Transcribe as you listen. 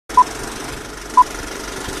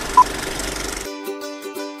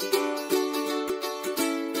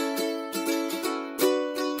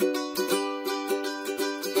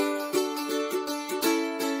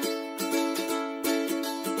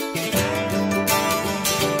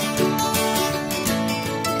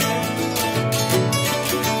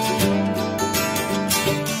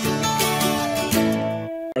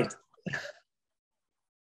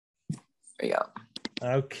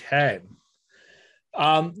Okay.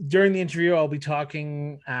 During the interview, I'll be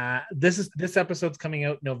talking. This episode's coming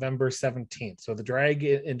out November 17th. So the drag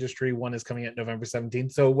industry one is coming out November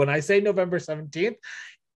 17th. So when I say November 17th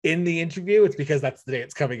in the interview, it's because that's the day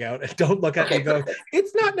it's coming out. And don't look at me and go,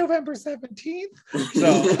 it's not November 17th.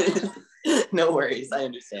 So no worries, I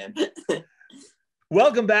understand.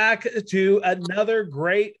 Welcome back to another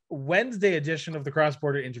great Wednesday edition of the Cross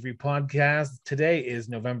Border Interview Podcast. Today is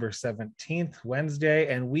November 17th, Wednesday,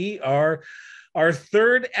 and we are our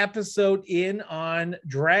third episode in on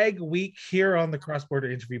Drag Week here on the Cross Border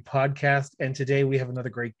Interview Podcast. And today we have another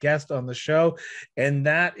great guest on the show, and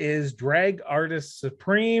that is drag artist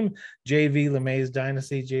supreme, Jayvee Lamiase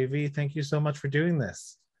Dynasty. Jayvee, thank you so much for doing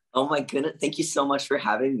this. Oh my goodness, thank you so much for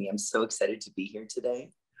having me. I'm so excited to be here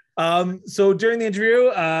today. So during the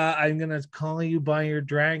interview, I'm gonna call you by your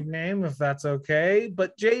drag name if that's okay.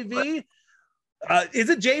 But Jayvee, is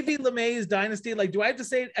it Jayvee Lamiase Dynasty? Like, do I have to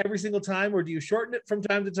say it every single time, or do you shorten it from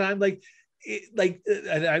time to time? Like,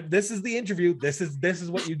 this is the interview. This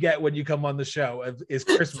is what you get when you come on the show. Is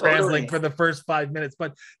Chris rambling for the first 5 minutes?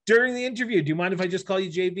 But during the interview, do you mind if I just call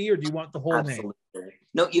you Jayvee, or do you want the whole name?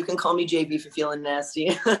 No, you can call me Jayvee for feeling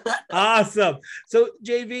nasty. Awesome. So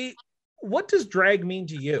Jayvee, what does drag mean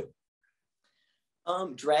to you?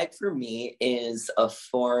 Drag for me is a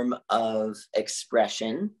form of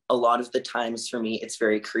expression. A lot of the times for me, it's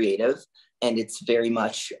very creative and it's very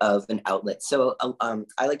much of an outlet. So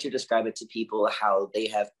I like to describe it to people how they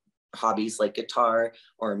have hobbies like guitar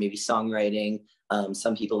or maybe songwriting.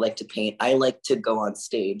 Some people like to paint. I like to go on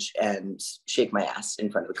stage and shake my ass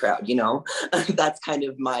in front of the crowd, you know? That's kind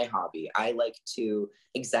of my hobby. I like to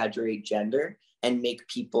exaggerate gender and make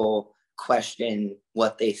people question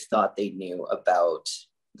what they thought they knew about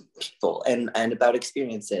people and about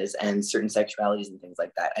experiences and certain sexualities and things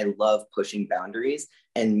like that. I love pushing boundaries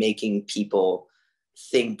and making people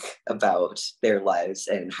think about their lives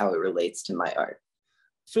and how it relates to my art.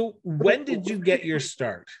 So when did you get your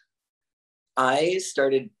start? I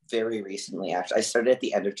started very recently, actually. I started at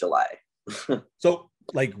the end of July. So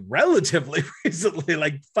like relatively recently,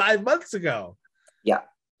 like 5 months ago. Yeah.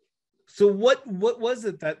 So what was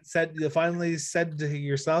it that you finally said to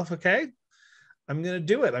yourself, okay, I'm going to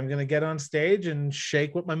do it. I'm going to get on stage and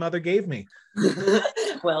shake what my mother gave me.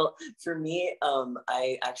 Well, for me,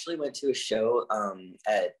 I actually went to a show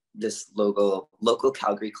at this local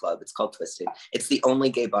Calgary club. It's called Twisted. It's the only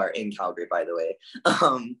gay bar in Calgary, by the way.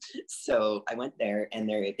 So I went there and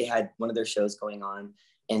they had one of their shows going on.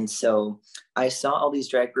 And so I saw all these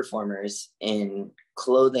drag performers in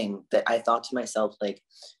clothing that I thought to myself, like,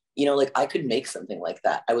 you know, like I could make something like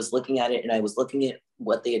that. I was looking at it and I was looking at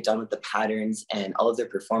what they had done with the patterns and all of their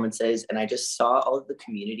performances. And I just saw all of the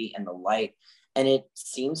community and the light. And it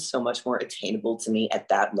seems so much more attainable to me at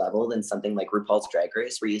that level than something like RuPaul's Drag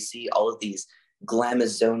Race, where you see all of these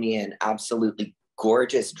glamazonian, absolutely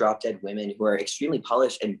gorgeous drop-dead women who are extremely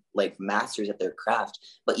polished and like masters at their craft.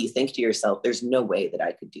 But you think to yourself, there's no way that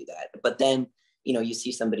I could do that. But then, you know, you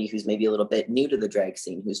see somebody who's maybe a little bit new to the drag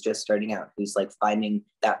scene, who's just starting out, who's like finding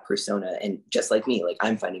that persona. And just like me, like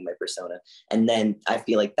I'm finding my persona. And then I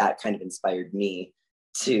feel like that kind of inspired me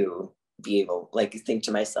to be able, like, think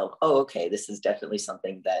to myself, oh, okay, this is definitely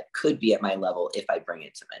something that could be at my level if I bring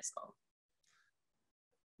it to myself.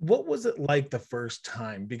 What was it like the first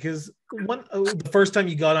time? Because the first time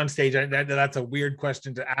you got on stage, that's a weird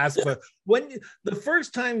question to ask, but the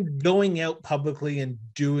first time going out publicly and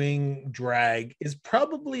doing drag is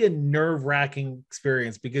probably a nerve-wracking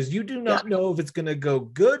experience because you do not know if it's going to go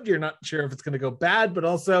good. You're not sure if it's going to go bad, but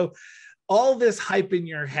also all this hype in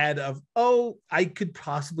your head of, oh, I could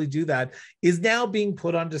possibly do that is now being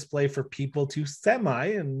put on display for people to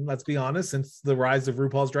and let's be honest, since the rise of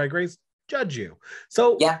RuPaul's Drag Race, judge you.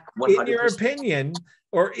 So yeah, 100%. In your opinion,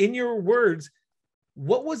 or in your words,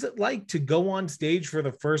 what was it like to go on stage for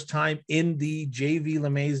the first time in the Jayvee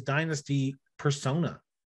Lamiase Dynasty persona?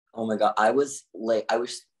 Oh my God, I was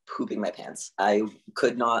pooping my pants. I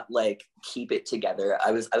could not like keep it together.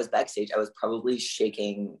 I was backstage. I was probably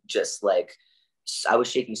shaking, I was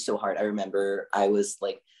shaking so hard. I remember I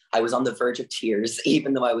was on the verge of tears,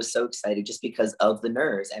 even though I was so excited just because of the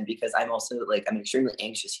nerves. And because I'm also like, I'm an extremely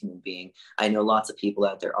anxious human being. I know lots of people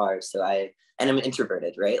out there are. And I'm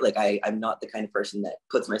introverted, right? Like I'm not the kind of person that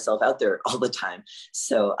puts myself out there all the time.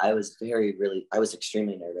 So I was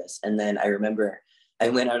extremely nervous. And then I remember I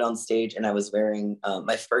went out on stage and I was wearing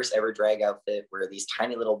my first ever drag outfit were these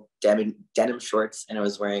tiny little denim shorts. And I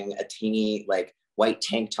was wearing a teeny like white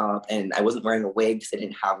tank top, and I wasn't wearing a wig because I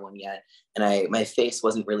didn't have one yet. And my face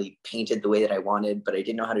wasn't really painted the way that I wanted, but I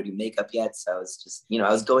didn't know how to do makeup yet. So I was just,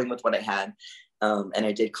 I was going with what I had. And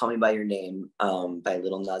I did Call Me By Your Name by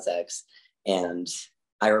Lil Nas X. And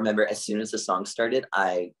I remember as soon as the song started,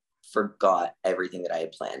 I forgot everything that I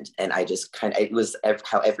had planned. And I just it was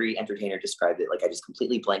how every entertainer described it. Like I just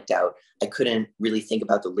completely blanked out. I couldn't really think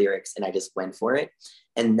about the lyrics and I just went for it.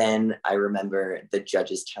 And then I remember the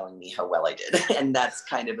judges telling me how well I did. And that's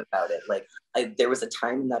kind of about it. Like there was a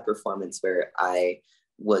time in that performance where I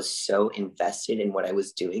was so invested in what I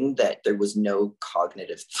was doing that there was no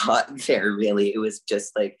cognitive thought there really. It was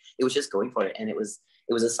just going for it. And it was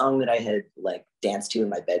a song that I had like danced to in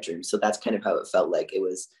my bedroom. So that's kind of how it felt like.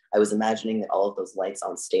 I was imagining that all of those lights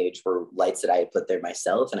on stage were lights that I had put there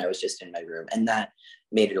myself, and I was just in my room. And that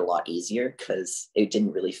made it a lot easier because it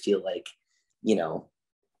didn't really feel like,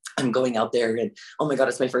 I'm going out there and, oh my God,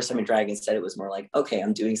 it's my first time in drag. Instead, it was more like, okay,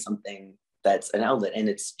 I'm doing something that's an outlet and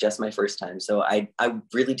it's just my first time. So I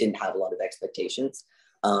really didn't have a lot of expectations.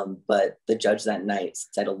 But the judge that night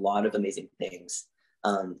said a lot of amazing things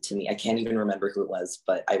to me. I can't even remember who it was,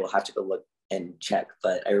 but I will have to go look and check.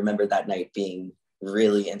 But I remember that night being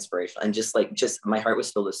really inspirational, and just my heart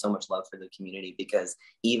was filled with so much love for the community, because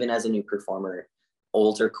even as a new performer,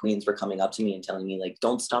 older queens were coming up to me and telling me like,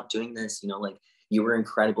 don't stop doing this, like you were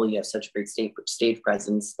incredible, you have such a great stage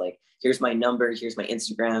presence, like here's my number, here's my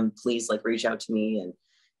Instagram, please like reach out to me, and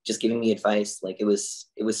just giving me advice. Like it was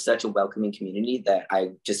such a welcoming community that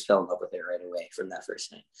I just fell in love with it right away from that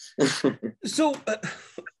first night. So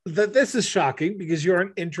this is shocking because you're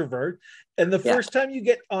an introvert, and the first time you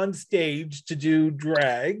get on stage to do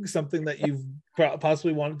drag, something that you've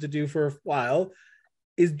possibly wanted to do for a while,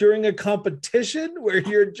 is during a competition where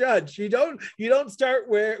you're judged. You don't start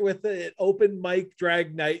with an open mic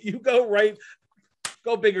drag night. You go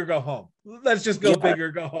big or go home. Let's just go big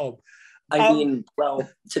or go home. I mean, well,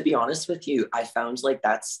 to be honest with you, I found like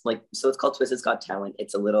that's like, so it's called Twisted's Got Talent.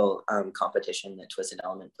 It's a little competition that Twisted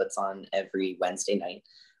Element puts on every Wednesday night.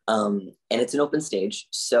 And it's an open stage,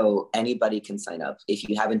 so anybody can sign up. If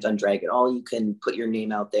you haven't done drag at all, you can put your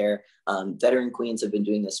name out there. Veteran queens have been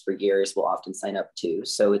doing this for years, will often sign up too.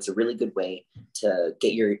 So it's a really good way to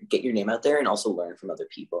get your name out there and also learn from other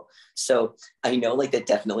people. So I know like that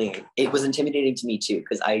definitely, it was intimidating to me too,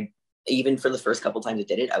 because even for the first couple times I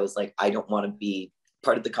did it, I was like, I don't want to be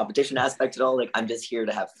part of the competition aspect at all. Like, I'm just here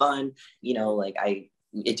to have fun.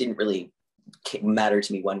 It didn't really matter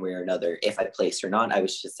to me one way or another if I placed or not. I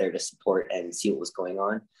was just there to support and see what was going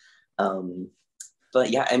on. But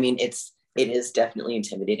yeah, I mean, it is definitely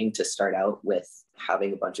intimidating to start out with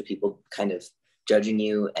having a bunch of people kind of judging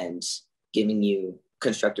you and giving you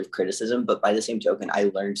constructive criticism. But by the same token, I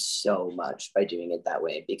learned so much by doing it that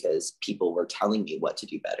way, because people were telling me what to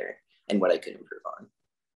do better and what I could improve on.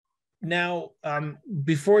 Now,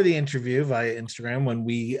 before the interview via Instagram, when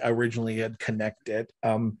we originally had connected,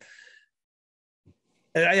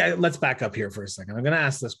 let's back up here for a second. I'm going to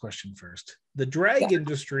ask this question first. The drag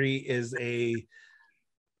industry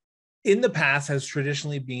in the past has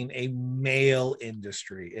traditionally been a male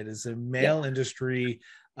industry. It is a male industry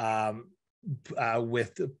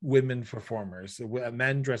with women performers.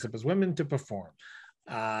 Men dress up as women to perform.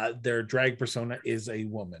 Their drag persona is a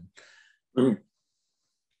woman. Mm.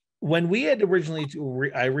 When we had originally,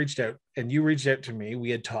 I reached out and you reached out to me, we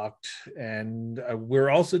had talked, and we're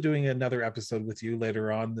also doing another episode with you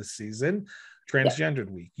later on this season, Transgendered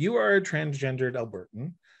Week. You are a transgendered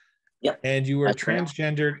Albertan, and you are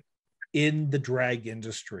transgendered in the drag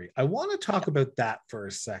industry. I want to talk about that for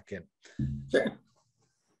a second. Sure.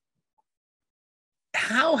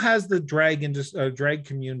 How has the drag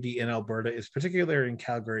community in Alberta, is particularly in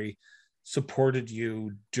Calgary, supported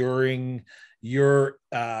you during your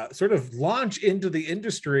sort of launch into the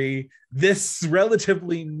industry, this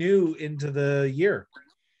relatively new into the year?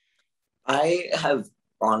 I have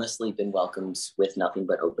honestly been welcomed with nothing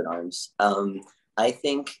but open arms. I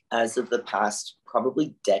think as of the past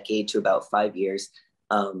probably decade to about 5 years,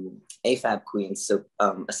 AFAB queens, so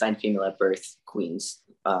assigned female at birth queens,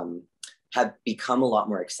 have become a lot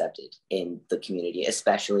more accepted in the community,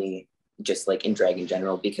 especially just like in drag in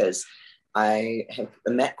general, because I have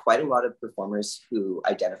met quite a lot of performers who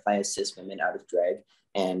identify as cis women out of drag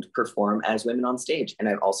and perform as women on stage. And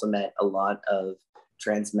I've also met a lot of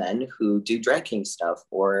trans men who do drag king stuff,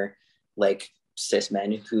 or like cis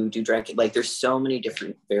men who do drag king. Like, there's so many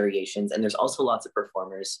different variations. And there's also lots of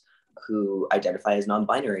performers who identify as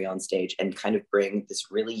non-binary on stage and kind of bring this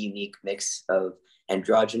really unique mix of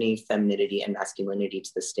androgyny, femininity, and masculinity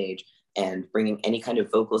to the stage, and bringing any kind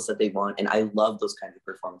of vocals that they want. And I love those kinds of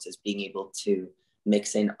performances, being able to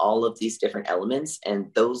mix in all of these different elements.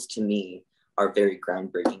 And those to me are very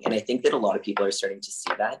groundbreaking. And I think that a lot of people are starting to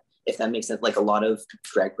see that, if that makes sense. Like a lot of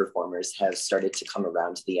drag performers have started to come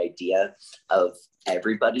around to the idea of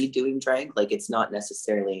everybody doing drag. Like it's not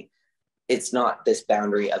this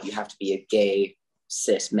boundary of you have to be a gay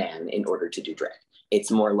cis man in order to do drag.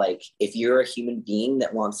 It's more like if you're a human being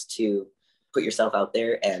that wants to put yourself out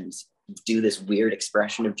there and do this weird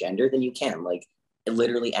expression of gender, then you can. Like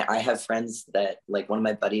literally, I have friends that, like one of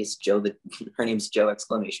my buddies, Joe, her name's Joe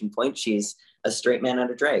exclamation point. She's a straight man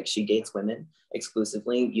out of drag. She dates women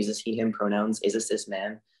exclusively, uses he, him pronouns, is a cis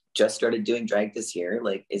man, just started doing drag this year,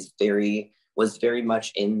 like was very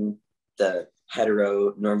much in the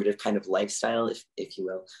heteronormative kind of lifestyle, if you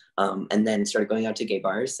will, and then started going out to gay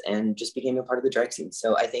bars and just became a part of the drag scene.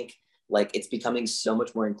 So I think like it's becoming so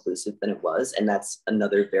much more inclusive than it was. And that's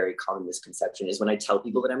another very common misconception, is when I tell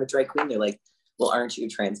people that I'm a drag queen, they're like, well, aren't you a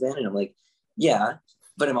trans man? And I'm like, yeah,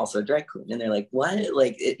 but I'm also a drag queen. And they're like, what?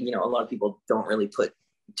 Like, a lot of people don't really put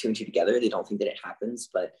two and two together. They don't think that it happens,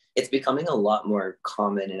 but it's becoming a lot more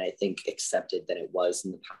common and I think accepted than it was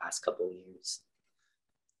in the past couple of years.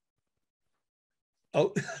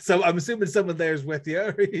 Oh, so I'm assuming someone there's with you,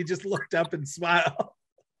 or you just looked up and smiled.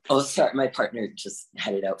 Oh, sorry, my partner just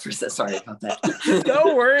headed out for so sorry about that.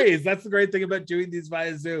 No worries. That's the great thing about doing these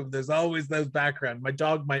via Zoom. There's always those background. My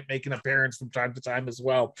dog might make an appearance from time to time as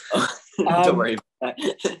well. Don't worry about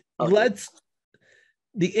that.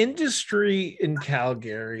 The industry in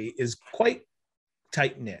Calgary is quite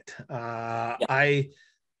tight knit. Yeah.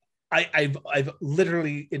 I've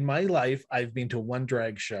literally in my life, I've been to one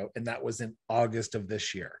drag show, and that was in August of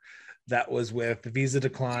this year. That was with Visa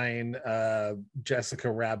Decline,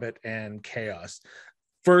 Jessica Rabbit, and Chaos.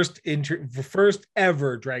 First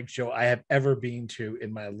ever drag show I have ever been to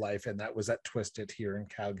in my life, and that was at Twisted here in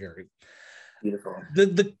Calgary. Beautiful.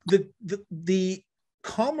 The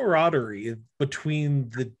camaraderie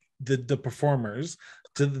between the performers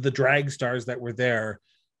to the drag stars that were there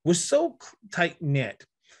was so tight knit.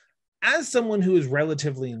 As someone who is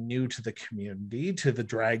relatively new to the community, to the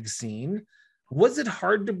drag scene, was it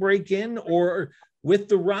hard to break in? Or with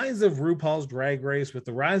the rise of RuPaul's Drag Race, with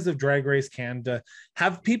the rise of Drag Race Canada,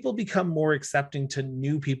 have people become more accepting to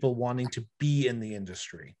new people wanting to be in the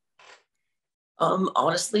industry?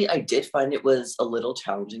 Honestly, I did find it was a little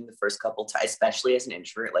challenging the first couple times, especially as an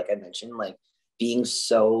introvert, like I mentioned, like being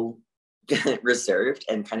so reserved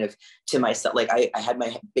and kind of to myself. Like I had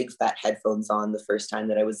my big fat headphones on the first time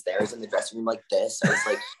that I was there. I was in the dressing room like this. I was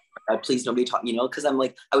like, please nobody talk, because I'm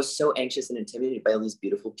like, I was so anxious and intimidated by all these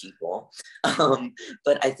beautiful people.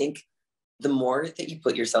 But I think the more that you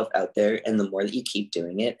put yourself out there and the more that you keep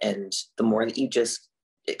doing it and the more that you just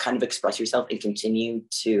kind of express yourself and continue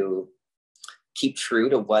to keep true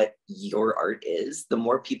to what your art is, the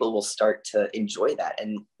more people will start to enjoy that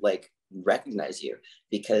and like recognize you.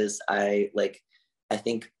 Because I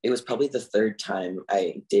think it was probably the third time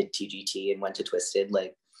I did TGT and went to Twisted,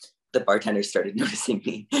 like the bartenders started noticing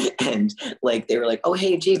me and like they were like, oh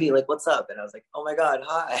hey Jayvee, like what's up? And I was like, oh my god,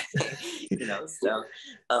 hi. So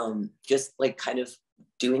just like kind of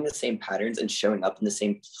doing the same patterns and showing up in the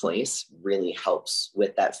same place really helps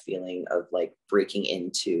with that feeling of like breaking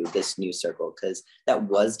into this new circle, because that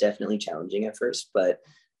was definitely challenging at first. But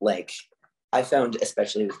like I found,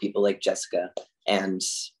 especially with people like Jessica and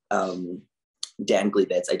Dan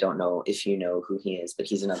Glebitz, I don't know if you know who he is, but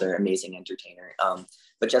he's another amazing entertainer.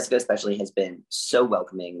 But Jessica especially has been so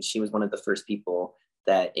welcoming. She was one of the first people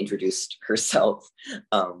that introduced herself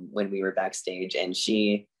when we were backstage, and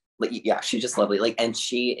she's just lovely. Like, and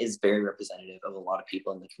she is very representative of a lot of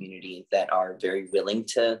people in the community that are very willing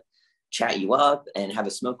to chat you up and have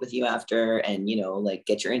a smoke with you after, and like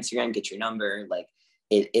get your Instagram, get your number. Like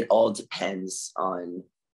it all depends on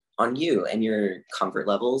you and your comfort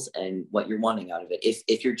levels and what you're wanting out of it.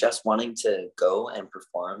 If you're just wanting to go and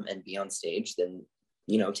perform and be on stage, then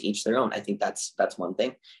to each their own. I think that's one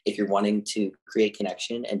thing. If you're wanting to create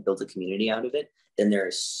connection and build a community out of it, then there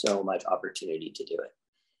is so much opportunity to do it.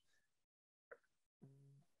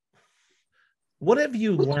 What have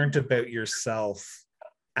you learned about yourself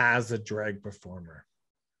as a drag performer?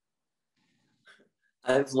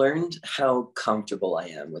 I've learned how comfortable I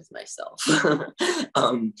am with myself.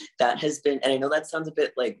 That has been, and I know that sounds a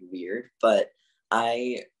bit like weird, but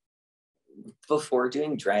before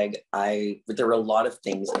doing drag, there were a lot of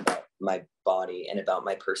things about my body and about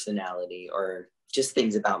my personality, or just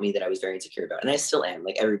things about me that I was very insecure about. And I still am.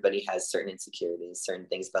 Like everybody has certain insecurities, certain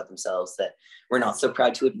things about themselves that we're not so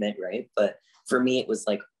proud to admit, right? But for me, it was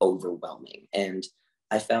like overwhelming. And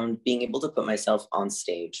I found being able to put myself on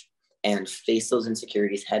stage and face those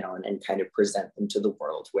insecurities head on and kind of present them to the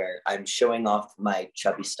world, where I'm showing off my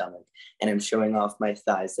chubby stomach and I'm showing off my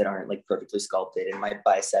thighs that aren't like perfectly sculpted and my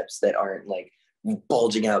biceps that aren't like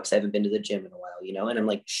bulging out because I haven't been to the gym in a while, you know, and I'm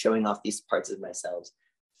like showing off these parts of myself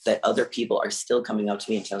that other people are still coming up to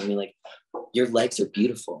me and telling me like, your legs are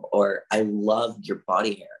beautiful, or I love your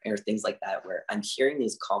body hair, or things like that, where I'm hearing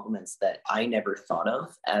these compliments that I never thought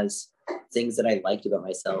of as things that I liked about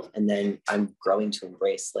myself. And then I'm growing to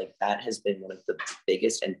embrace. Like, that has been one of the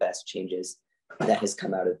biggest and best changes that has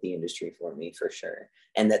come out of the industry for me, for sure.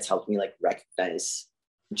 And that's helped me like recognize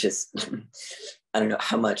just, I don't know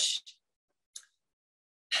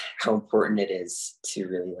how important it is to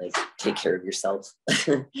really like take care of yourself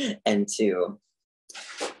and to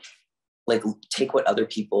like take what other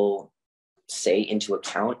people say into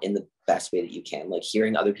account in the best way that you can. Like,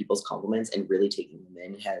 hearing other people's compliments and really taking them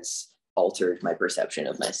in has altered my perception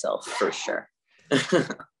of myself, for sure.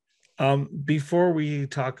 Before we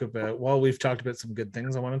talk about, well, we've talked about some good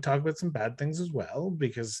things, I want to talk about some bad things as well,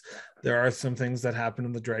 because there are some things that happen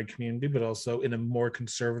in the drag community, but also in a more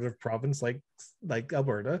conservative province like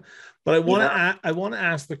Alberta. But I want to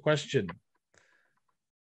ask the question: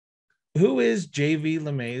 who is Jayvee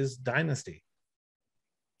Lamiase Dynasty?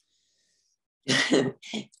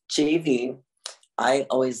 Jayvee, I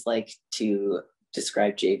always like to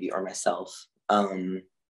describe Jayvee or myself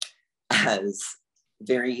as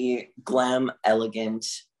very glam, elegant,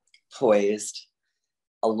 poised,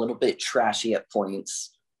 a little bit trashy at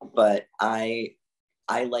points, but I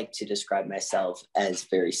like to describe myself as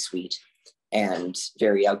very sweet and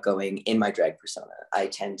very outgoing in my drag persona. I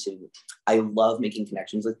love making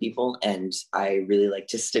connections with people, and I really like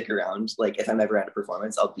to stick around. Like, if I'm ever at a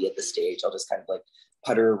performance, I'll be at the stage, I'll just kind of like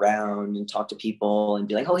putter around and talk to people and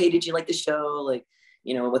be like, oh, hey, did you like the show? Like,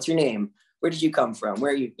 you know, what's your name? Where did you come from?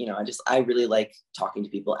 Where are you? You know, I really like talking to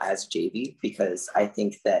people as Jayvee, because I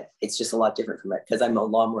think that it's just a lot different from it, because I'm a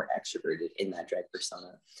lot more extroverted in that drag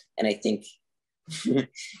persona. And I think,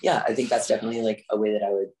 yeah, I think that's definitely like a way that I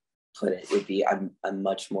would put it, would be I'm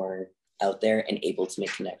much more out there and able to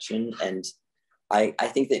make connection. And I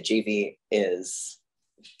think that Jayvee is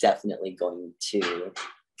definitely going to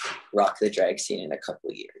rock the drag scene in a couple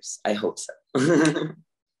of years. I hope so.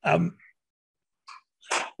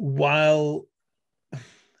 While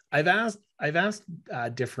I've asked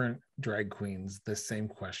different drag queens the same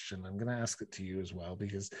question, I'm going to ask it to you as well,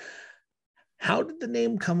 because how did the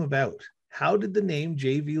name come about? How did the name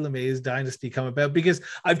Jayvee Lamiase Dynasty come about? Because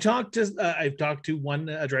I've talked to one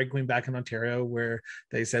drag queen back in Ontario where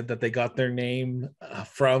they said that they got their name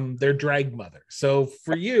from their drag mother. So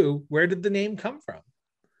for you, where did the name come from?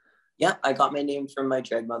 Yeah, I got my name from my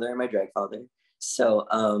drag mother and my drag father. So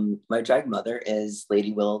my drag mother is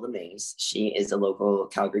Lady Willow LaMaise. She is a local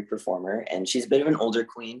Calgary performer, and she's a bit of an older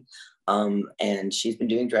queen. And she's been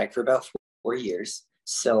doing drag for about 4 years.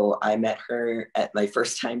 So I met her at my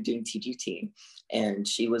first time doing TGT, and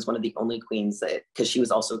she was one of the only queens that, because she was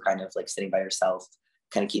also kind of like sitting by herself,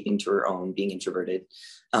 kind of keeping to her own, being introverted.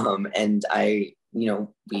 And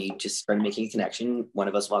we just started making a connection. One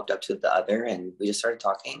of us walked up to the other and we just started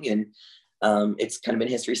talking, and it's kind of been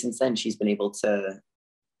history since then. She's been able to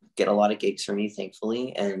get a lot of gigs for me,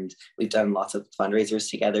 thankfully, and we've done lots of fundraisers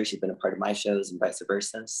together. She's been a part of my shows and vice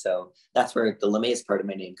versa. So that's where the LaMaise part of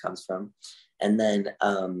my name comes from. And then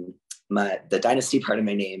the Dynasty part of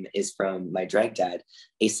my name is from my drag dad,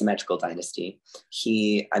 Asymmetrical Dynasty.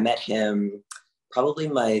 I met him probably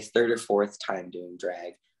my third or fourth time doing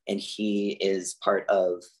drag, and he is part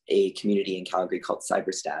of a community in Calgary called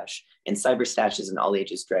Cyberstash. And Cyberstash is an all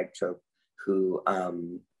ages drag troupe who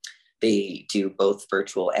they do both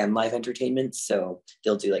virtual and live entertainment. So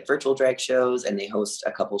they'll do like virtual drag shows, and they host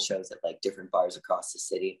a couple shows at like different bars across the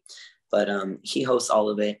city. But he hosts all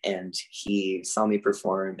of it, and he saw me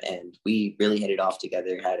perform, and we really hit it off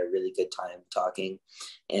together, had a really good time talking.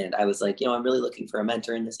 And I was like, I'm really looking for a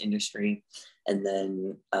mentor in this industry. And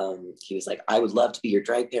then he was like, I would love to be your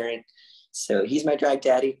drag parent. So he's my drag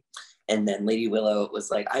daddy. And then Lady Willow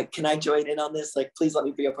was like, can I join in on this? Like, please let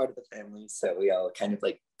me be a part of the family. So we all kind of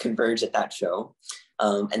like converged at that show.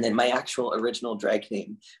 And then my actual original drag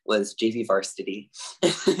name was Jayvee Varsity,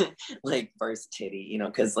 like varsity,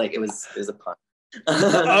 because like it was a pun.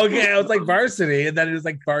 Okay, I was like varsity, and then it was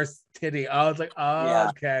like varsity. I was like, oh, yeah.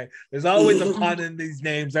 Okay. There's always a pun in these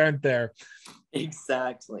names, aren't there?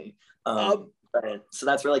 Exactly. So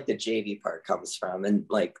that's where like the Jayvee part comes from, and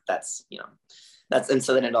like that's and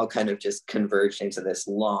so then it all kind of just converged into this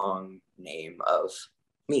long name of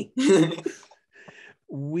me.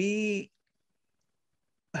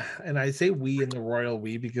 And I say we in the royal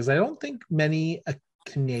we because I don't think many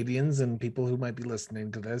Canadians and people who might be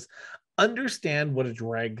listening to this understand what a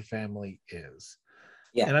drag family is.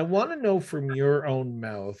 Yeah. And I want to know from your own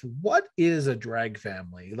mouth, what is a drag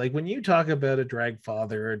family? Like when you talk about a drag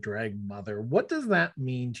father or a drag mother, what does that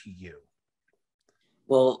mean to you?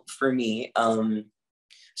 Well, for me,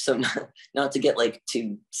 so not to get like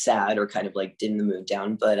too sad or kind of like dim the mood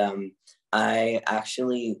down, but I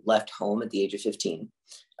actually left home at the age of 15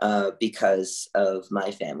 because of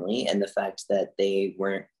my family and the fact that they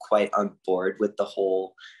weren't quite on board with the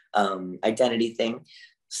whole identity thing.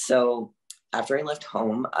 So after I left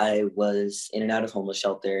home, I was in and out of homeless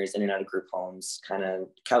shelters, in and out of group homes, kind of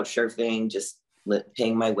couch surfing, just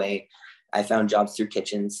paying my way. I found jobs through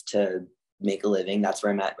kitchens to make a living. That's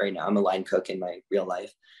where I'm at right now. I'm a line cook in my real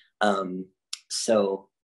life. So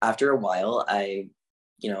after a while, I,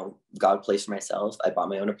 got a place for myself. I bought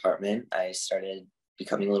my own apartment. I started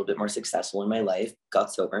becoming a little bit more successful in my life,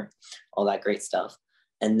 got sober, all that great stuff.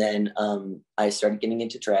 And then I started getting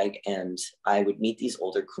into drag, and I would meet these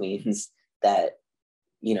older queens that,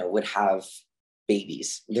 would have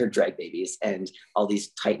babies, they're drag babies, and all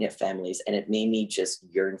these tight-knit families. And it made me just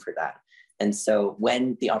yearn for that. And so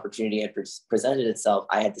when the opportunity had presented itself,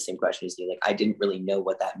 I had the same question as you. Like, I didn't really know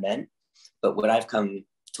what that meant. But what I've come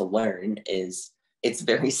to learn is it's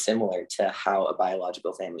very similar to how a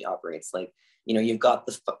biological family operates. Like, you've got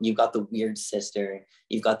the weird sister,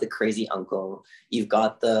 you've got the crazy uncle, you've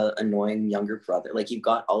got the annoying younger brother. Like, you've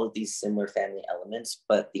got all of these similar family elements,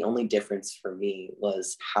 but the only difference for me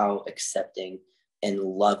was how accepting and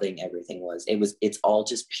loving everything was. It's all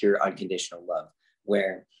just pure unconditional love,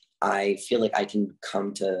 where I feel like I can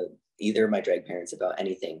come to either of my drag parents about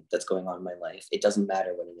anything that's going on in my life. It doesn't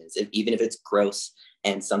matter what it is. Even if it's gross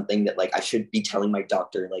and something that like I should be telling my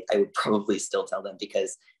doctor, like I would probably still tell them,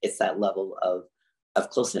 because it's that level of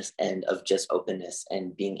closeness and of just openness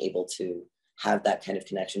and being able to have that kind of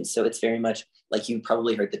connection. So it's very much like, you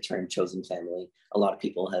probably heard the term chosen family. A lot of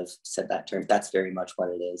people have said that term. That's very much what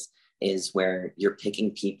it is where you're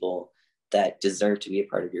picking people that deserve to be a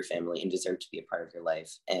part of your family and deserve to be a part of your life,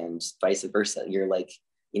 and vice versa. You're like,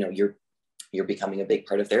 you're becoming a big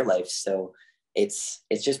part of their life. So it's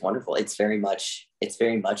just wonderful. It's very much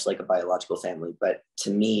like a biological family, but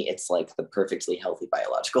to me, it's like the perfectly healthy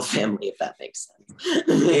biological family, if that makes sense.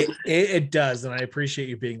 It does, and I appreciate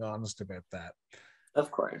you being honest about that. Of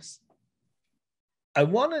course. I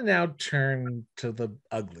want to now turn to the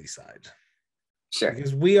ugly side. Sure.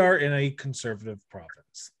 Because we are in a conservative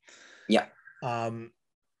province. Yeah.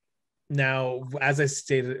 Now, as I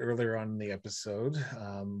stated earlier on in the episode,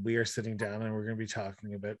 we are sitting down and we're going to be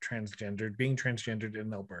talking about being transgendered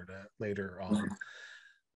in Alberta later on. Mm-hmm.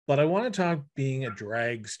 But I want to talk being a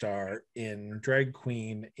drag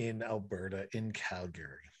queen in Alberta, in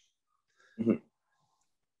Calgary. Mm-hmm.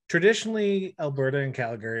 Traditionally, Alberta and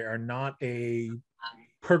Calgary are not a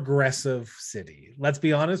progressive city. Let's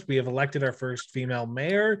be honest, we have elected our first female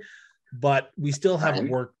mayor, but we still have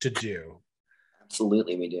work to do.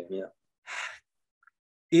 Absolutely, we do, yeah.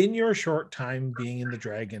 In your short time being in the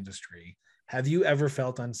drag industry, have you ever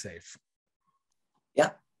felt unsafe?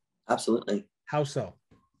 Yeah, absolutely. How so?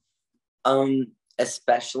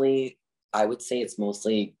 Especially, I would say it's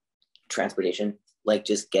mostly transportation, like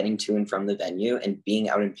just getting to and from the venue and being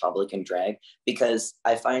out in public and drag, because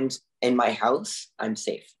I find in my house, I'm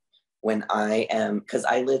safe when I am, because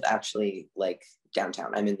I live actually like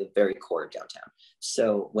downtown. I'm in the very core of downtown.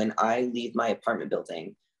 So when I leave my apartment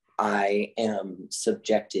building, I am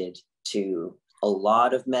subjected to a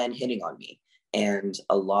lot of men hitting on me, and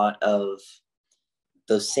a lot of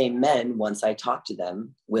those same men, once I talk to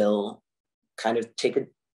them, will kind of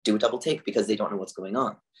do a double take, because they don't know what's going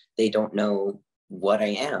on. They don't know what I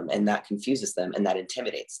am, and that confuses them and that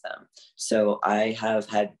intimidates them. So I have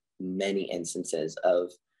had many instances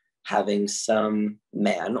of having some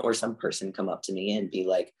man or some person come up to me and be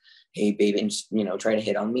like, hey babe, and try to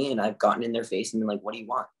hit on me, and I've gotten in their face and been like, what do you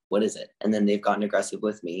want? What is it? And then they've gotten aggressive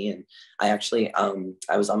with me. And I actually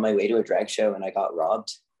I was on my way to a drag show and I got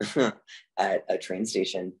robbed at a train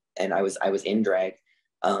station, and I was in drag.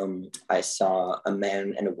 I saw a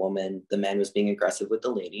man and a woman. The man was being aggressive with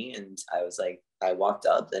the lady, and I was like, I walked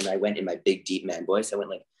up and I went in my big deep man voice. I went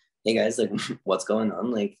like, hey guys, like what's going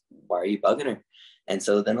on? Like, why are you bugging her? And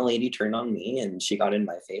so then the lady turned on me and she got in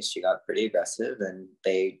my face. She got pretty aggressive, and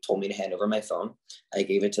they told me to hand over my phone. I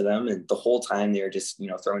gave it to them, and the whole time they were just,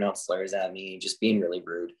 throwing out slurs at me, just being really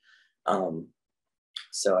rude.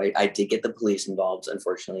 So I did get the police involved.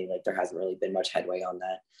 Unfortunately, like there hasn't really been much headway on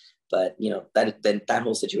that. But, that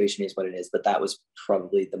whole situation is what it is. But that was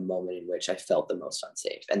probably the moment in which I felt the most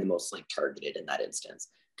unsafe and the most like targeted in that instance.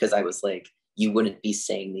 Because I was like, you wouldn't be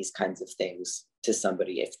saying these kinds of things to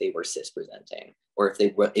somebody if they were cis presenting, or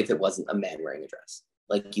if it wasn't a man wearing a dress.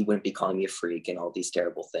 Like, you wouldn't be calling me a freak and all these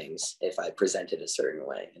terrible things if I presented a certain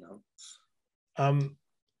way, you know?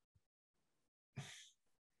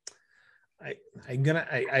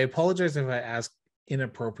 I apologize if I ask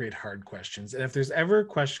inappropriate hard questions, and if there's ever a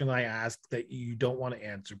question I ask that you don't want to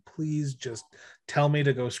answer, please just tell me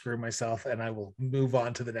to go screw myself and I will move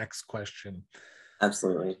on to the next question.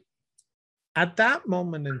 Absolutely. At that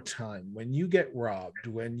moment in time, when you get robbed,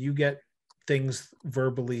 when you get things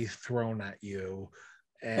verbally thrown at you,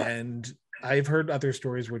 and I've heard other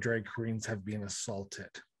stories where drag queens have been assaulted.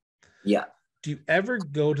 Yeah. Do you ever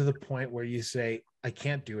go to the point where you say, I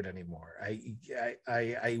can't do it anymore?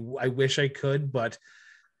 I wish I could, but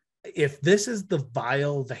if this is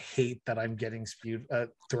the hate that I'm getting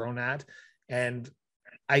thrown at, and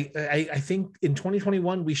I think in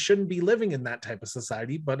 2021 we shouldn't be living in that type of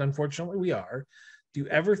society, but unfortunately we are. Do you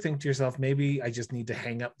ever think to yourself, maybe I just need to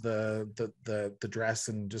hang up the dress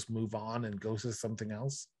and just move on and go to something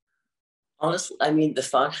else? Honestly, I mean, the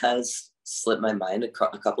thought has slipped my mind a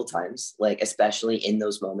couple times, like, especially in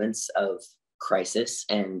those moments of crisis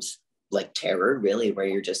and like terror, really, where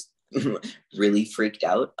you're just really freaked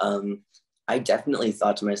out. I definitely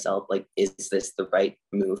thought to myself, like, is this the right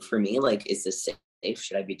move for me? Like, is this safe?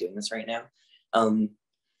 Should I be doing this right now?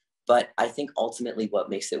 But I think ultimately what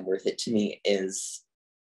makes it worth it to me is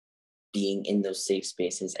being in those safe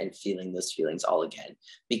spaces and feeling those feelings all again,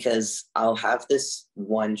 because I'll have this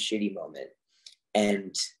one shitty moment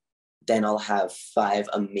and then I'll have 5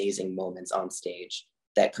 amazing moments on stage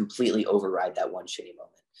that completely override that one shitty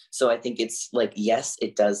moment. So I think it's like, yes,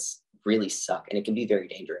 it does really suck and it can be very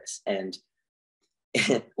dangerous. And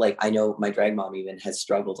like, I know my drag mom even has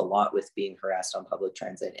struggled a lot with being harassed on public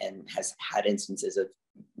transit and has had instances of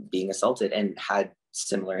being assaulted and had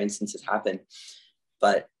similar instances happen.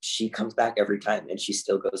 But she comes back every time and she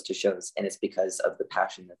still goes to shows. And it's because of the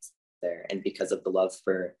passion that's there and because of the love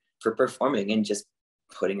for performing and just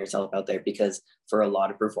putting yourself out there. Because for a lot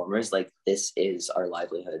of performers, like, this is our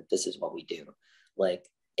livelihood. This is what we do. Like,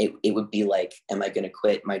 it would be like, am I going to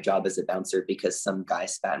quit my job as a bouncer because some guy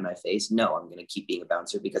spat in my face? No, I'm going to keep being a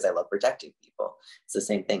bouncer because I love protecting people. It's the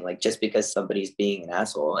same thing. Like, just because somebody's being an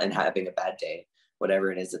asshole and having a bad day,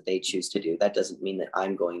 whatever it is that they choose to do, that doesn't mean that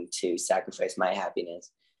I'm going to sacrifice my happiness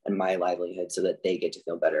and my livelihood so that they get to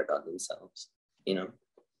feel better about themselves, you know?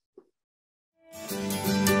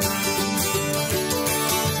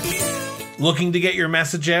 Looking to get your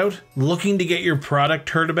message out? Looking to get your product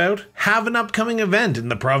heard about? Have an upcoming event in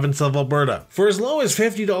the province of Alberta. For as low as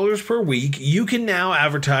 $50 per week, you can now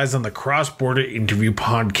advertise on the Cross Border Interview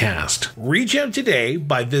podcast. Reach out today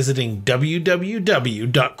by visiting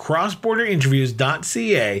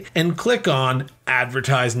www.crossborderinterviews.ca and click on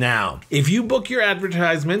Advertise Now. If you book your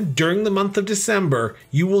advertisement during the month of December,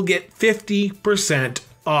 you will get 50%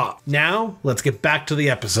 off. Now, let's get back to the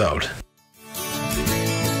episode.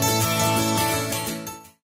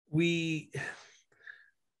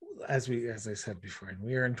 As I said before, and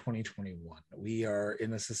we are in 2021. We are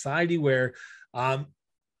in a society where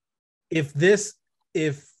if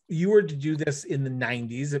you were to do this in the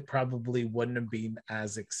 90s, it probably wouldn't have been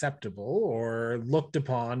as acceptable or looked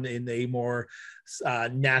upon in a more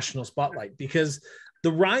national spotlight, because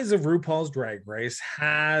the rise of RuPaul's Drag Race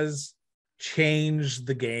has changed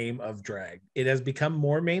the game of drag. It has become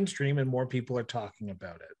more mainstream and more people are talking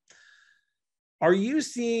about it. Are you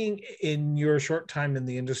seeing in your short time in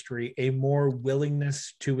the industry a more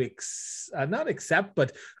willingness to not accept,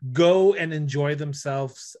 but go and enjoy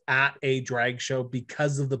themselves at a drag show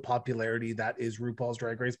because of the popularity that is RuPaul's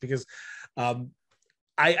Drag Race? Because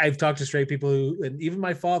I've talked to straight people who, and even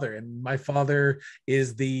my father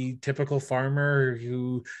is the typical farmer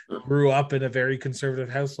who grew up in a very conservative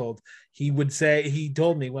household. He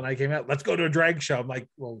told me when I came out, let's go to a drag show. I'm like,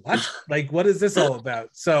 well, what? Like, what is this all about?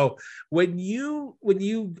 So when you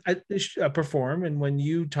perform and when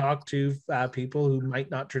you talk to people who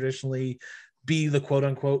might not traditionally be the quote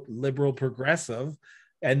unquote liberal progressive,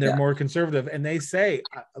 and they're more conservative, and they say,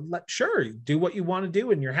 sure, do what you want to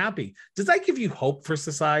do and you're happy. Does that give you hope for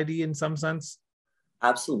society in some sense?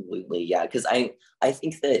 Absolutely, yeah. Because I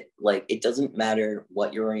think that, like, it doesn't matter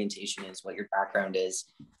what your orientation is, what your background is,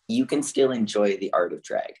 you can still enjoy the art of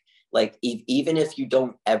drag. Like, even if you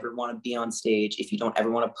don't ever want to be on stage, if you don't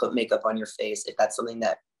ever want to put makeup on your face, if that's something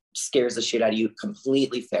that scares the shit out of you,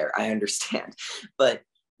 completely fair, I understand. But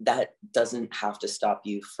that doesn't have to stop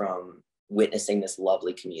you from witnessing this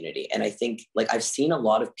lovely community. And I think, like, I've seen a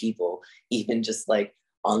lot of people even just like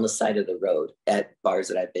on the side of the road at bars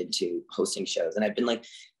that I've been to hosting shows. And I've been like,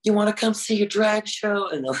 you want to come see a drag show?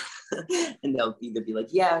 And they'll either be like,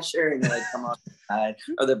 yeah, sure. And they'll like come off the side,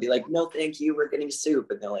 or they'll be like, no, thank you, we're getting soup.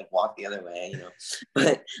 And they'll like walk the other way, you know.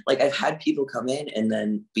 But like I've had people come in and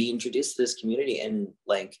then be introduced to this community and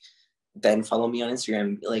like then follow me on Instagram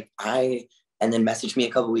and be like, and then message me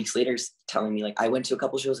a couple weeks later telling me like, I went to a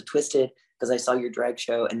couple shows at Twisted because I saw your drag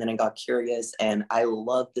show and then I got curious and I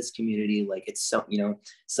love this community. Like it's so, you know,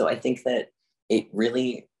 so I think that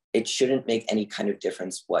it shouldn't make any kind of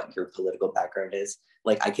difference what your political background is.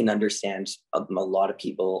 Like I can understand a lot of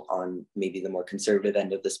people on maybe the more conservative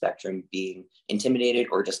end of the spectrum being intimidated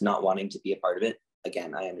or just not wanting to be a part of it.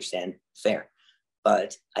 Again, I understand, fair.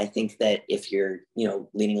 But I think that if you're, you know,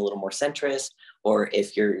 leaning a little more centrist, or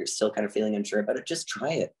if you're still kind of feeling unsure about it, just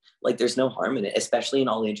try it. Like there's no harm in it, especially an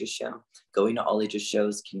all ages show. Going to all ages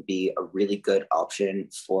shows can be a really good option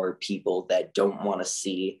for people that don't want to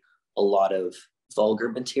see a lot of vulgar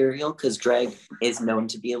material, because drag is known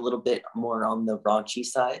to be a little bit more on the raunchy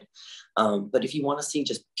side. But if you want to see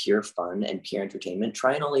just pure fun and pure entertainment,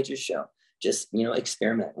 try an all ages show. Just, you know,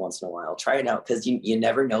 experiment once in a while. Try it out, because you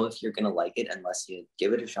never know if you're going to like it unless you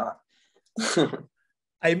give it a shot.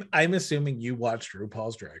 I'm assuming you watched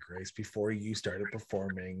RuPaul's Drag Race before you started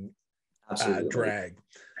performing drag.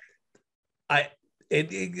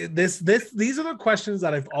 These are the questions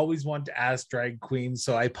that I've always wanted to ask drag queens.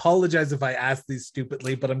 So I apologize if I ask these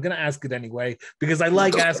stupidly, but I'm going to ask it anyway because I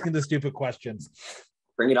like asking the stupid questions.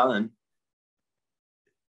 Bring it on.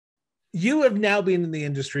 You have now been in the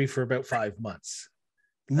industry for about 5 months.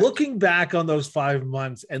 Looking back on those 5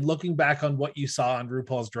 months and looking back on what you saw on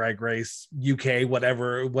RuPaul's Drag Race UK,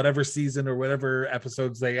 whatever season or whatever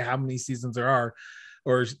episodes how many seasons there are,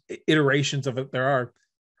 or iterations of it there are,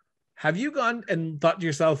 have you gone and thought to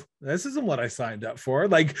yourself, this isn't what I signed up for?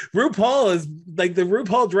 Like RuPaul is like the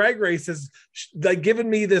RuPaul Drag Race has like given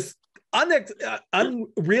me this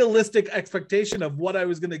unrealistic expectation of what I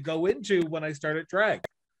was going to go into when I started drag.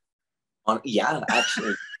 Yeah,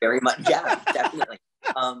 actually, very much. Yeah, definitely.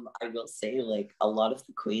 I will say, like, a lot of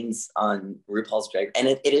the queens on RuPaul's Drag, and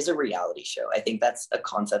it is a reality show. I think that's a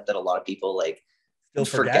concept that a lot of people like still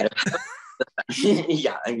forget about.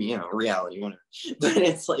 Yeah, I mean, you know, reality, whatever. But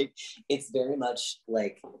it's like, it's very much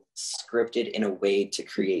like scripted in a way to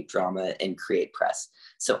create drama and create press.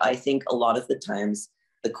 So I think a lot of the times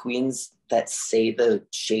the queens that say the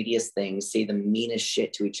shadiest things, say the meanest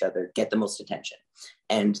shit to each other, get the most attention.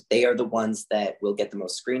 And they are the ones that will get the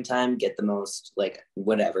most screen time, get the most like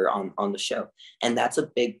whatever on the show. And that's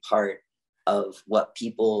a big part of what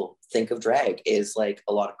people think of drag is like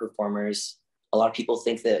a lot of people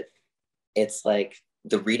think that it's like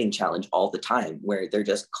the reading challenge all the time where they're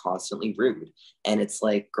just constantly rude. And it's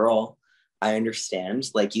like, girl, I understand.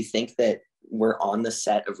 Like you think that we're on the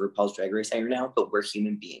set of RuPaul's Drag Race right now, but we're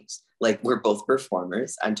human beings. Like we're both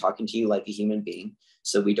performers. I'm talking to you like a human being.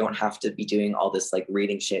 So we don't have to be doing all this like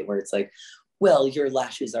reading shit where it's like, well, your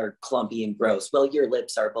lashes are clumpy and gross. Well, your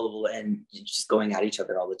lips are blah, blah, blah, and just going at each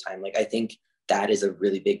other all the time. Like, I think that is a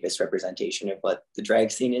really big misrepresentation of what the drag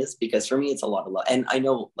scene is, because for me, it's a lot. And I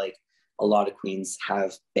know like a lot of queens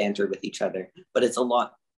have banter with each other, but it's a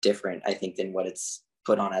lot different, I think, than what it's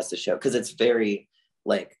put on as the show. Cause it's very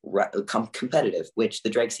like competitive, which the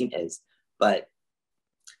drag scene is. But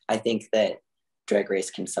I think that Drag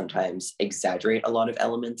Race can sometimes exaggerate a lot of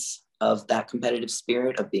elements of that competitive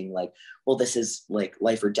spirit of being like, well, this is like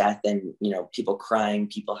life or death, and you know, people crying,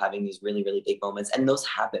 people having these really, really big moments, and those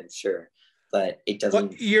happen, sure, but it doesn't.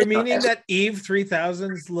 What, you're meaning that Eve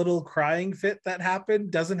 3000's little crying fit that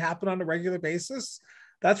happened doesn't happen on a regular basis?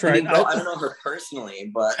 That's right. I mean, well, I don't know her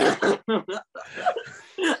personally, but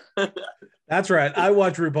that's right. I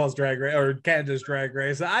watch RuPaul's Drag Race or Canada's Drag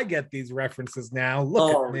Race. I get these references now.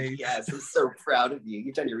 Look at me. Yes, I'm so proud of you.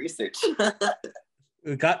 You've done your research.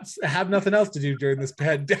 Have nothing else to do during this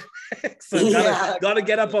pandemic, so gotta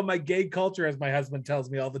get up on my gay culture, as my husband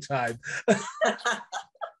tells me all the time.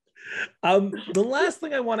 The last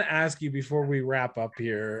thing I want to ask you before we wrap up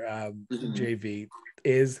here, Jayvee,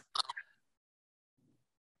 is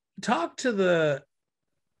talk to the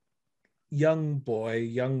young boy,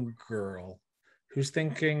 young girl who's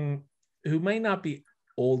thinking, who may not be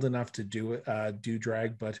old enough to do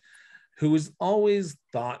drag, but who has always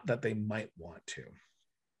thought that they might want to.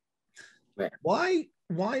 Right.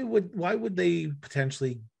 Why would they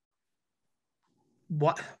potentially?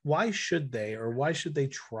 Why should they, or why should they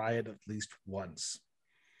try it at least once?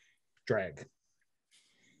 Drag.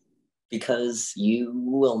 Because you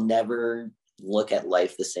will never look at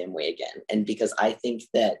life the same way again. And because I think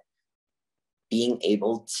that being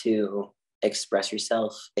able to express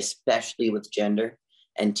yourself, especially with gender,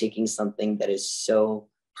 and taking something that is so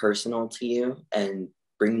personal to you and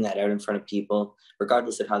bringing that out in front of people,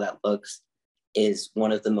 regardless of how that looks, is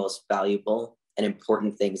one of the most valuable and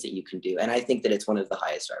important things that you can do. And I think that it's one of the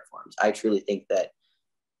highest art forms. I truly think that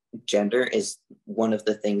gender is one of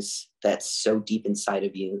the things that's so deep inside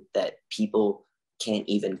of you that people can't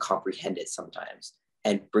even comprehend it sometimes.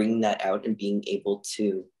 And bringing that out and being able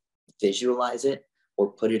to visualize it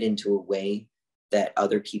or put it into a way that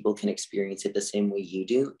other people can experience it the same way you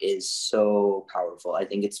do is so powerful. I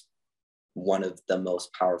think it's one of the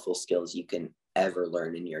most powerful skills you can ever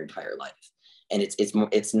learn in your entire life. And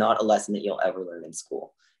it's not a lesson that you'll ever learn in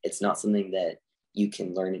school. It's not something that you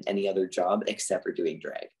can learn in any other job except for doing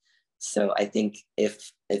drag. So I think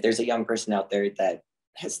if there's a young person out there that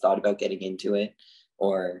has thought about getting into it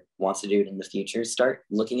or wants to do it in the future, start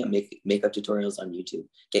looking at makeup tutorials on YouTube.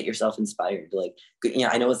 Get yourself inspired. Like, yeah,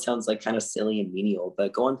 I know it sounds like kind of silly and menial,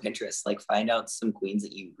 but go on Pinterest, like find out some queens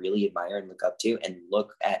that you really admire and look up to and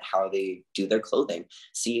look at how they do their clothing.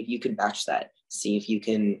 See if you can match that. See if you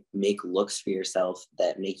can make looks for yourself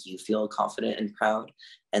that make you feel confident and proud,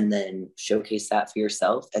 and then showcase that for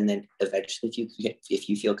yourself. And then eventually, if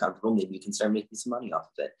you feel comfortable, maybe you can start making some money off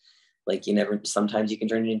of it. Like sometimes you can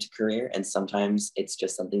turn it into a career, and sometimes it's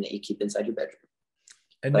just something that you keep inside your bedroom.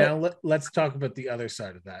 And now let's talk about the other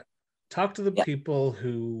side of that. Talk to the people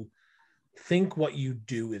who think what you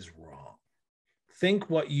do is wrong. Think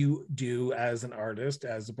what you do as an artist,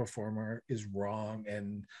 as a performer, is wrong,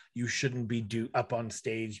 and you shouldn't be up on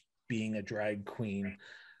stage being a drag queen.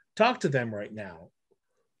 Talk to them right now.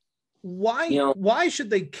 Why should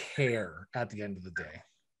they care at the end of the day?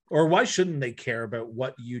 Or why shouldn't they care about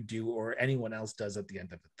what you do or anyone else does at the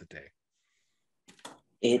end of the day?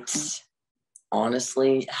 It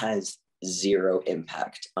honestly has zero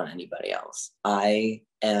impact on anybody else. I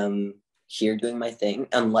am here doing my thing,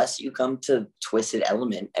 unless you come to Twisted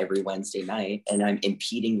Element every Wednesday night and I'm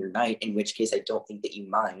impeding your night, in which case I don't think that you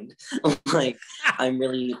mind. Like, I'm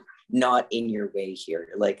really not in your way here.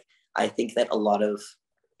 Like, I think that a lot of,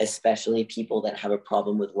 especially people that have a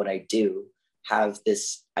problem with what I do, have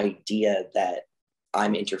this idea that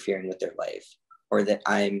I'm interfering with their life, or that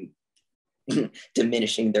I'm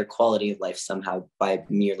diminishing their quality of life somehow by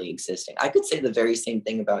merely existing. I could say the very same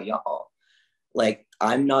thing about y'all. Like,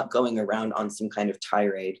 I'm not going around on some kind of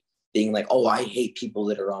tirade being like, oh, I hate people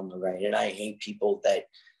that are on the right, and I hate people that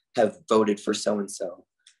have voted for so-and-so.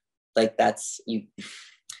 Like,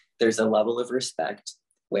 there's a level of respect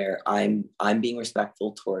where I'm being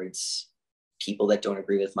respectful towards people that don't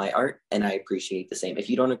agree with my art, and I appreciate the same.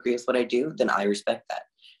 If you don't agree with what I do, then I respect that.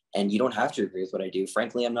 And you don't have to agree with what I do.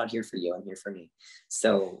 Frankly, I'm not here for you. I'm here for me.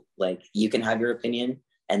 So, like, you can have your opinion,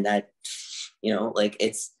 and that, like,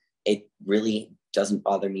 it really doesn't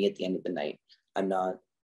bother me at the end of the night.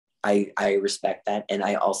 I respect that. And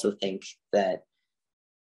I also think that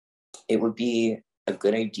it would be a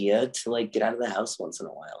good idea to, like, get out of the house once in a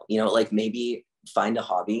while, like maybe find a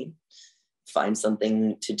hobby, find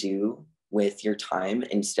something to do with your time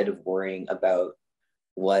instead of worrying about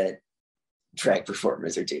what drag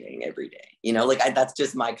performers are doing every day. That's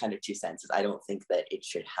just my kind of 2 cents. I don't think that it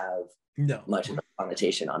should have much of a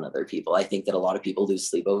connotation on other people. I think that a lot of people lose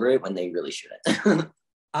sleep over it when they really shouldn't.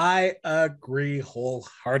 I agree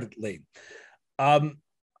wholeheartedly.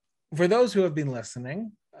 For those who have been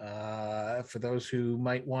listening, for those who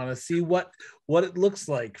might want to see what it looks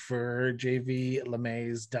like for Jayvee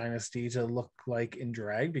Lamiase Dynasty to look like in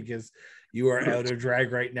drag, because you are out of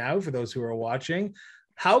drag right now, for those who are watching,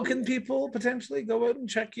 how can people potentially go out and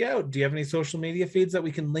check you out? Do you have any social media feeds that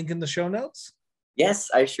we can link in the show notes? Yes,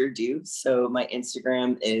 I sure do. So my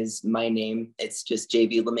Instagram is my name. It's just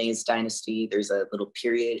Jayvee Lamiase Dynasty. There's a little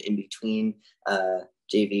period in between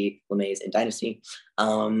Jayvee Lamiase and Dynasty.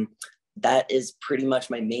 That is pretty much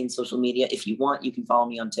my main social media. If you want, you can follow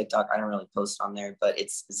me on TikTok. I don't really post on there, but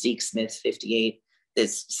it's Zeke Smith 58.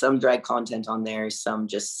 There's some drag content on there, some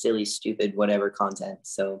just silly, stupid, whatever content.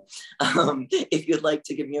 So if you'd like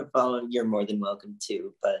to give me a follow, you're more than welcome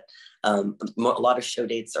to. But a lot of show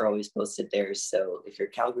dates are always posted there. So if you're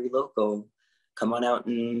Calgary local, come on out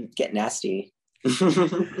and get nasty.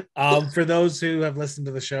 For those who have listened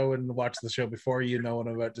to the show and watched the show before, you know what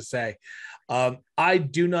I'm about to say. I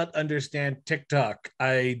do not understand TikTok.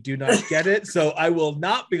 I do not get it. So I will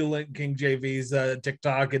not be linking Jayvee's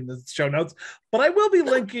TikTok in the show notes, but I will be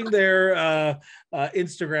linking their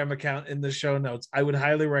Instagram account in the show notes. I would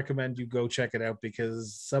highly recommend you go check it out,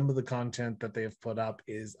 because some of the content that they have put up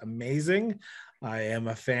is amazing. I am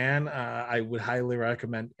a fan. I would highly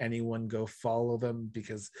recommend anyone go follow them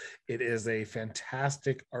because it is a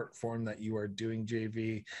fantastic art form that you are doing,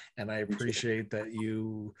 Jayvee. And I appreciate that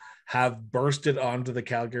you have bursted onto the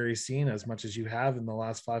Calgary scene as much as you have in the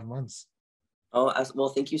last 5 months. Oh, well,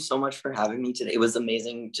 thank you so much for having me today. It was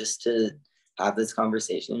amazing just to have this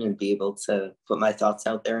conversation and be able to put my thoughts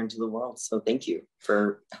out there into the world. So thank you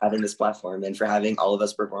for having this platform and for having all of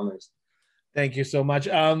us performers. Thank you so much.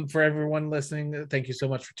 For everyone listening, thank you so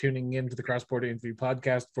much for tuning in to the Cross Border Interview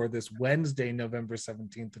Podcast for this Wednesday, November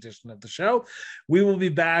 17th edition of the show. We will be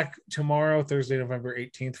back tomorrow, Thursday, November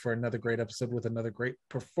 18th, for another great episode with another great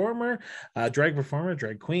performer,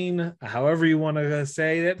 drag queen, however you want to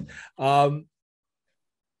say it.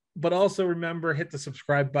 But also remember, hit the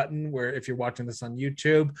subscribe button where if you're watching this on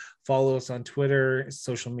YouTube, follow us on Twitter,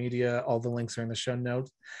 social media, all the links are in the show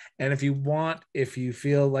notes. And if you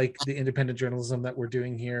feel like the independent journalism that we're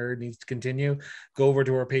doing here needs to continue, go over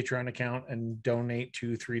to our Patreon account and donate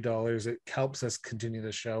 $2-3. It helps us continue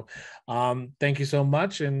the show. Thank you so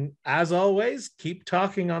much. And as always, keep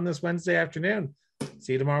talking on this Wednesday afternoon.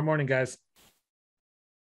 See you tomorrow morning, guys.